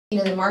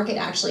the market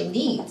actually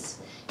needs.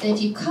 And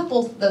if you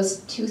couple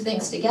those two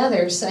things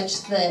together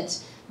such that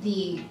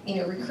the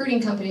recruiting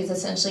company is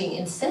essentially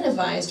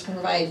incentivized to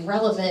provide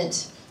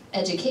relevant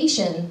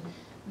education,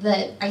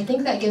 that I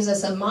think that gives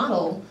us a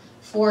model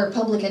for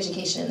public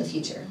education in the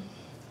future.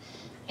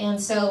 And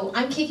so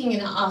I'm kicking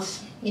it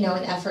off, an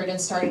effort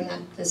and starting that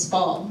this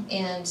fall.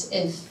 And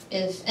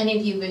if any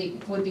of you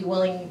would be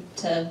willing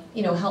to,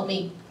 help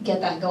me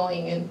get that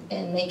going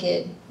and make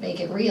it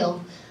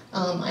real,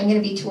 I'm going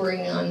to be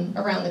touring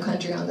around the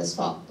country on this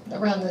fall,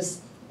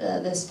 this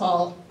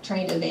fall,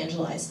 trying to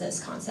evangelize this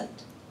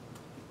concept.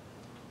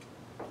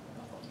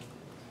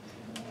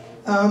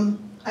 I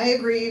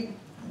agree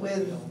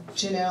with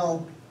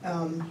Janelle.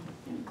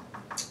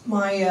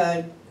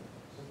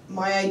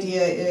 My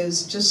idea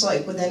is, just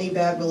like with any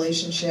bad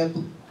relationship,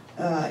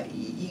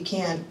 you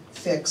can't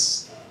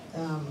fix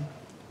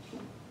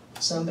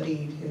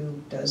somebody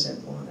who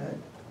doesn't want to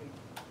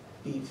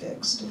be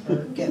fixed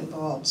or get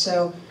involved.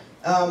 So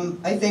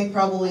I think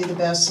probably the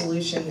best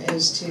solution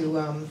is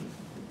to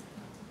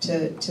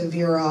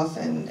veer off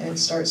and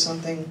start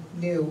something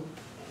new.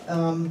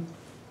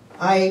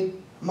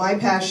 My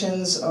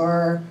passions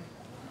are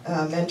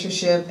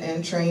mentorship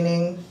and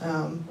training,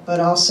 but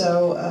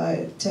also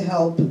to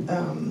help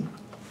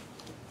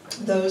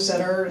those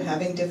that are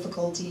having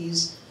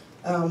difficulties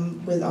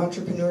with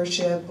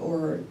entrepreneurship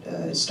or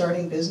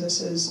starting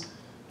businesses.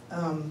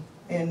 And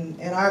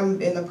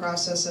I'm in the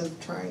process of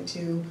trying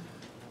to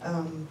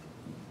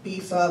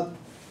beef up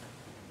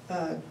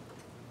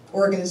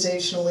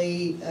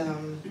organizationally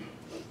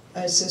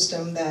a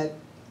system that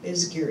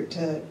is geared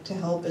to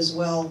help as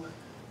well.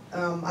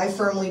 I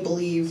firmly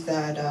believe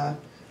that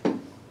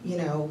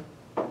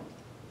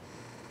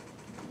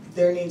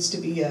there needs to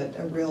be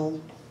a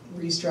real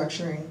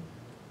restructuring,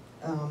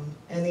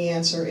 and the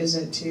answer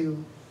isn't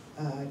to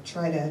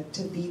try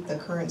to beat the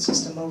current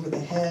system over the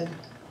head.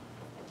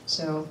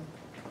 So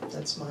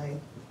that's my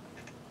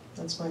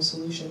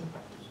solution.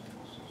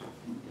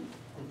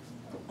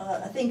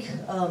 I think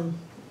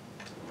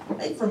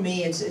for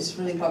me, it's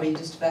really probably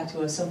just back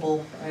to a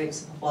simple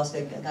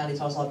philosophy. Gandhi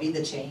tells us, I'll be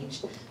the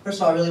change. First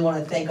of all, I really want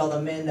to thank all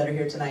the men that are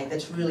here tonight.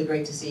 That's really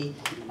great to see.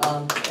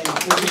 I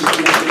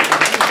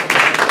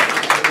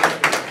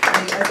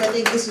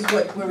think this is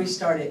where we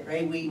started,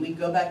 right? We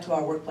go back to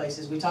our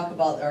workplaces. We talk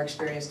about our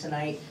experience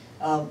tonight.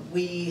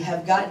 We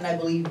have gotten, I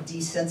believe,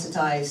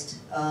 desensitized,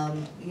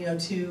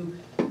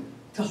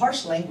 to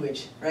harsh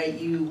language, right?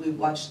 We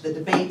watched the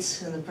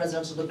debates and the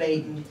presidential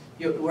debate, and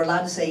we're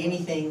allowed to say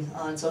anything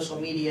on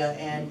social media,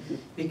 and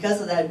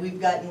because of that,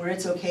 we've gotten where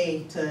it's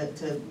okay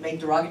to make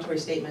derogatory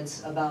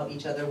statements about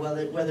each other,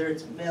 whether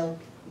it's male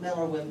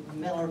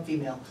or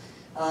female.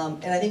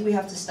 And I think we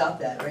have to stop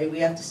that, right? We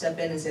have to step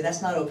in and say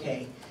that's not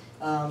okay.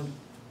 So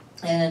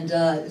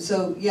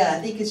yeah,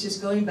 I think it's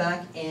just going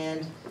back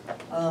and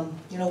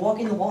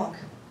walking the walk.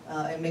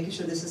 And making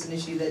sure this is an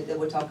issue that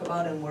we talk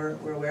about and we're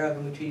aware of,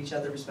 and we treat each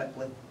other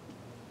respectfully.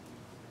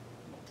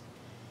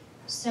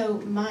 So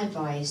my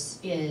advice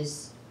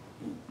is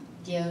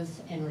give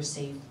and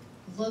receive.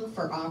 Look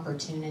for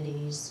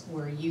opportunities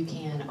where you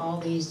can, all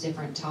these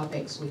different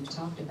topics we've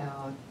talked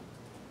about,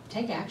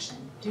 take action,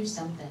 do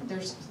something.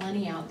 There's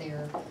plenty out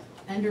there.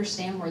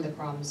 Understand where the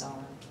problems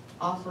are.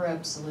 Offer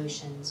up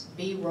solutions.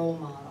 Be role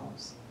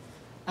models.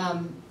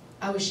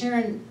 I was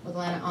sharing with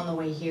Lana on the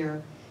way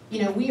here,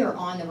 we are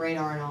on the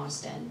radar in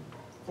Austin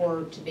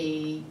to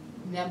be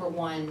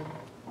 #1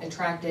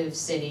 attractive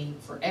city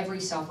for every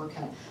software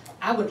company.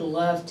 I would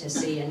love to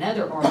see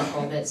another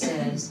article that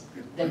says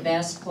the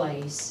best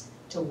place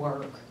to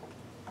work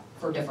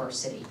for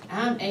diversity.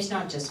 It's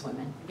not just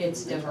women,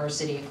 it's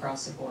diversity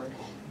across the board.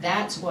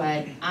 That's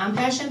what I'm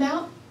passionate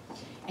about,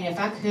 and if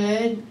I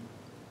could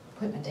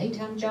quit my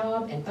daytime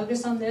job and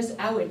focus on this,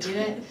 I would do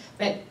it.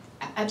 But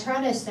I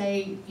try to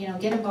say,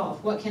 get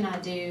involved. What can I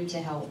do to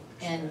help?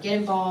 And get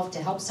involved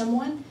to help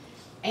someone,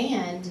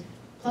 and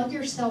plug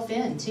yourself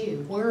in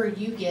too. Where are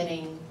you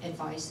getting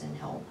advice and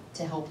help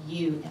to help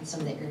you in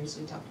some of the areas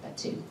we talked about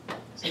too?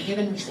 So give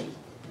and receive.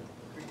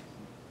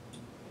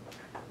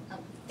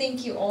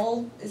 Thank you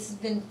all. This has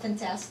been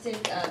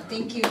fantastic.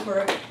 Thank you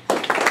for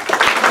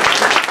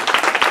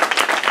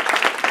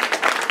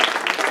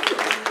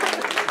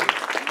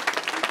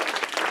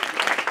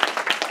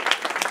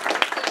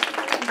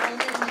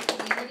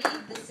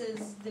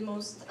the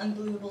most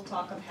unbelievable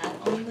talk I've had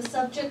on the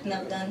subject, and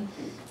I've done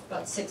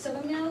about 6 of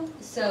them now.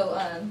 So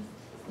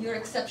you're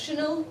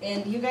exceptional,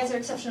 and you guys are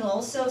exceptional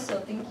also, so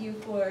thank you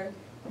for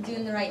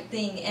doing the right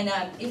thing. And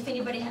if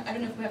anybody, I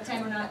don't know if we have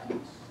time or not,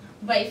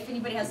 but if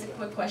anybody has a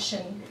quick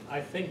question.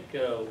 I think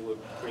we're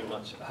pretty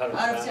much out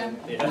of time.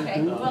 Yeah.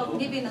 Okay, well,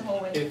 maybe in the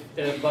hallway.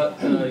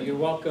 But you're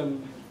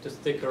welcome to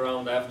stick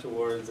around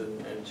afterwards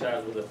and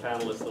chat with the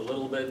panelists a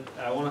little bit.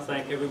 I want to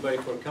thank everybody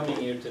for coming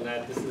here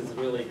tonight. This is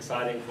really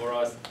exciting for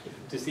us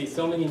to see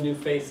so many new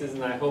faces,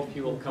 and I hope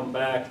you will come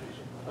back,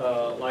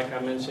 like I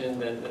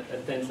mentioned, and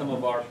attend some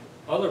of our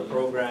other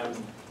programs.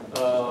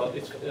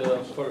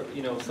 For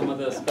some of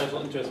the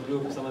special interest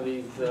groups, some of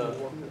these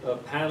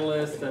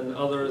panelists and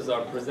others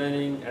are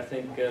presenting. I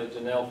think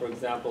Janelle, for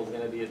example, is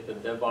going to be at the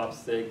DevOps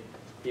SIG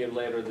here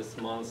later this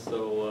month.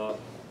 So,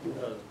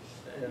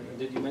 and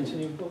did you mention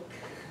your book?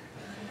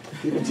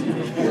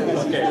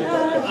 Okay,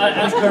 I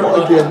asked her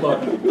about the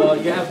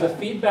book. You have the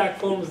feedback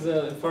forms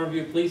in front of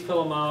you. Please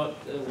fill them out.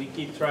 We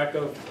keep track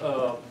of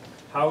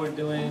how we're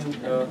doing.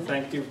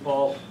 Thank you,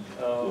 Paul.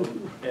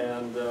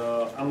 And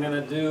I'm going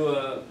to do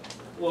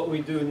what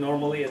we do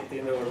normally at the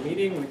end of our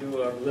meeting. We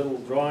do a little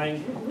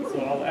drawing. So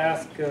I'll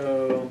ask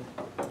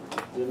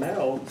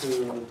Janelle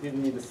to give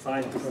me the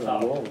sign to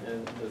stop.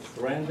 And this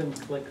random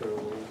clicker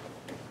will...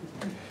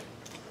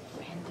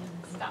 Random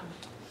stop.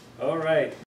 All right.